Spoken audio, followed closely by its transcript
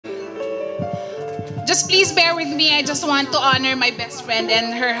Just please bear with me. I just want to honor my best friend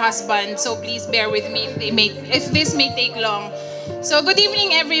and her husband. So please bear with me if this may take long. So good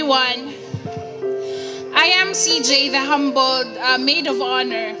evening, everyone. I am CJ, the humbled Maid of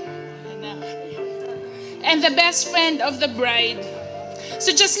Honor and the best friend of the bride.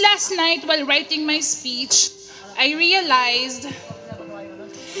 So just last night while writing my speech, I realized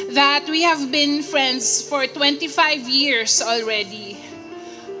that we have been friends for 25 years already.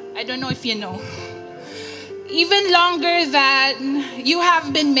 I don't know if you know. Even longer than you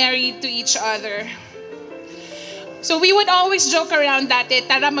have been married to each other. So we would always joke around dati,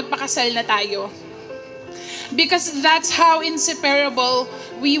 tara magpakasal na tayo. Because that's how inseparable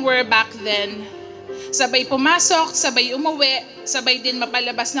we were back then. Sabay pumasok, sabay umuwi, sabay din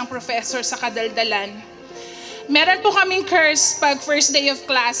mapalabas ng professor sa kadaldalan. Meron po kaming curse pag first day of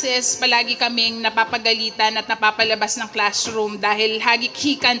classes, palagi kaming napapagalitan at napapalabas ng classroom dahil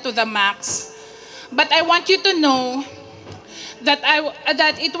hagik-hikan to the max. But I want you to know that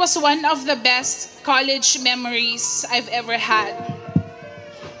it was one of the best college memories I've ever had.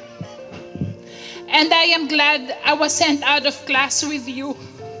 And I am glad I was sent out of class with you.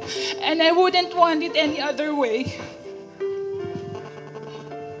 And I wouldn't want it any other way.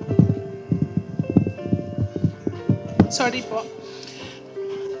 Sorry po.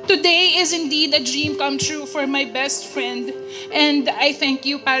 Today is indeed a dream come true for my best friend. And I thank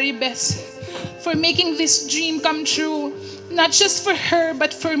you, Marengbeshe, for making this dream come true. Not just for her,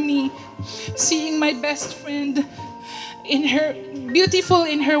 but for me. Seeing my best friend beautiful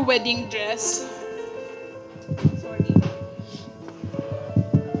in her wedding dress. Sorry.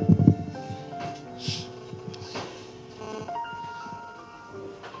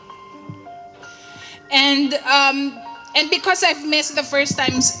 And because I've missed the first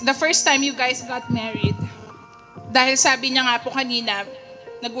time you guys got married, dahil sabi niya nga po kanina,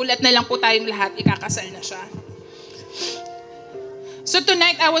 nagulat na lang po tayong lahat, ikakasal na siya. So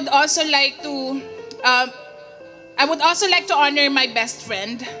tonight I would also like to honor my best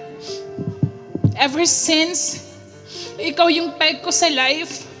friend. Ever since ikaw yung peg ko sa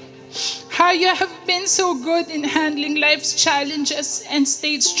life, how you have been so good in handling life's challenges and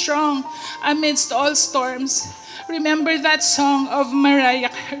stayed strong amidst all storms. Remember that song of Mariah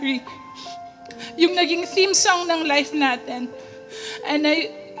Carey? Yung naging theme song ng life natin. And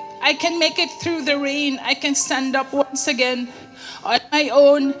I can make it through the rain. I can stand up once again on my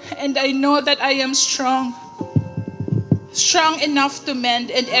own. And I know that I am strong. Strong enough to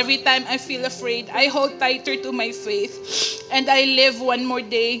mend. And every time I feel afraid, I hold tighter to my faith. And I live one more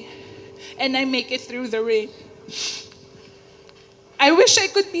day. And I make it through the rain. I wish I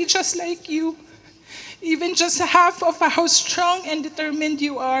could be just like you. Even just half of how strong and determined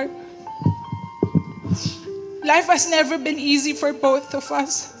you are. Life has never been easy for both of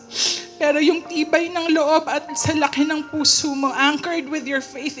us. Pero yung tibay ng loob at sa laki ng puso mo, anchored with your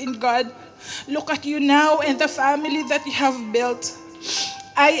faith in God, look at you now and the family that you have built.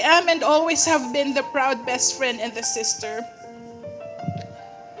 I am and always have been the proud best friend and the sister.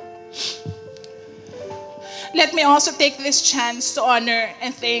 Let me also take this chance to honor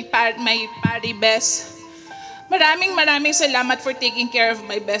and thank my Marengbeshe. Maraming salamat for taking care of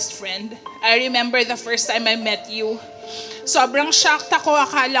my best friend. I remember the first time I met you. Sobrang shocked ako,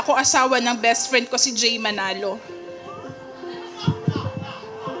 akala ko asawa ng best friend ko si Jay Manalo.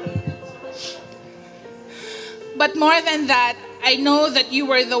 But more than that, I know that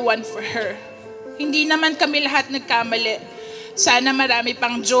you were the one for her. Hindi naman kami lahat nagkamali. Sana marami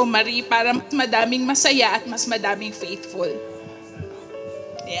pang Jo Marie para mas madaming masaya at mas madaming faithful.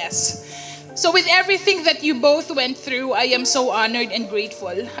 Yes. So with everything that you both went through, I am so honored and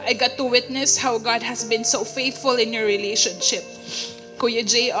grateful. I got to witness how God has been so faithful in your relationship. Kuya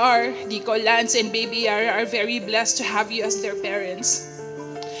JR, Dico Lance, and Baby Yara are very blessed to have you as their parents.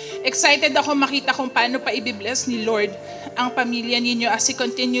 Excited ako makita kung paano pa ibibless ni Lord ang pamilya ninyo as He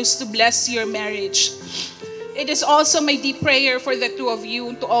continues to bless your marriage. It is also my deep prayer for the two of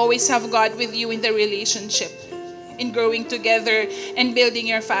you to always have God with you in the relationship, in growing together and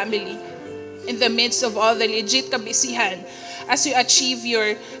building your family. In the midst of all the legit kabisihan, as you achieve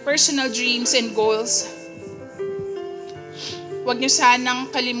your personal dreams and goals, huwag niyo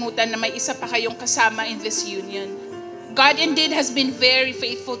sanang kalimutan na may isa pa kayong kasama in this union. God indeed has been very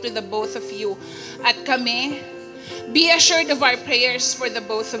faithful to the both of you. At kami, be assured of our prayers for the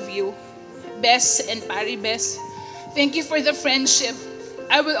both of you. Bes and Marengbeshe, thank you for the friendship.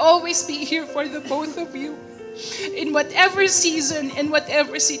 I will always be here for the both of you. In whatever season, in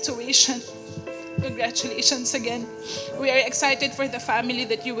whatever situation. Congratulations again. We are excited for the family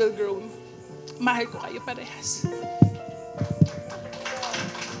that you will grow. Mahal ko kayo parehas.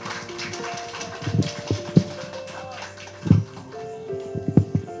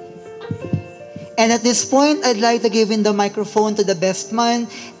 And at this point, I'd like to give in the microphone to the best man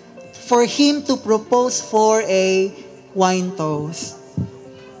for him to propose for a wine toast.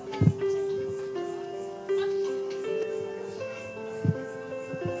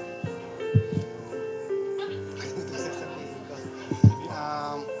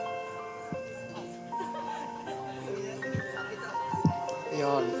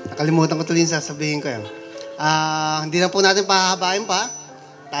 Yun. Nakalimutan ko tuloy yung sasabihin ko yun. Hindi na po natin pahahabain pa.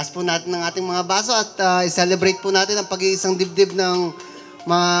 Taas po natin ng ating mga baso at i-celebrate po natin ang pag-iisang dibdib ng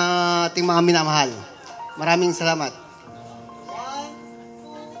ating mga minamahal. Maraming salamat.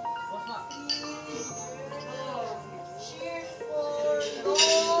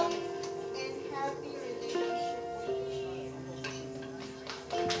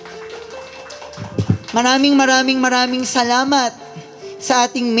 Maraming salamat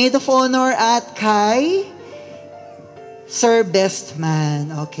sa ating Maid of Honor at kay Sir Best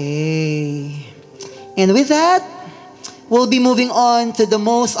Man. Okay. And with that, we'll be moving on to the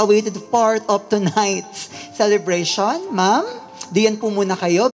most awaited part of tonight's celebration. Ma'am, diyan po muna kayo.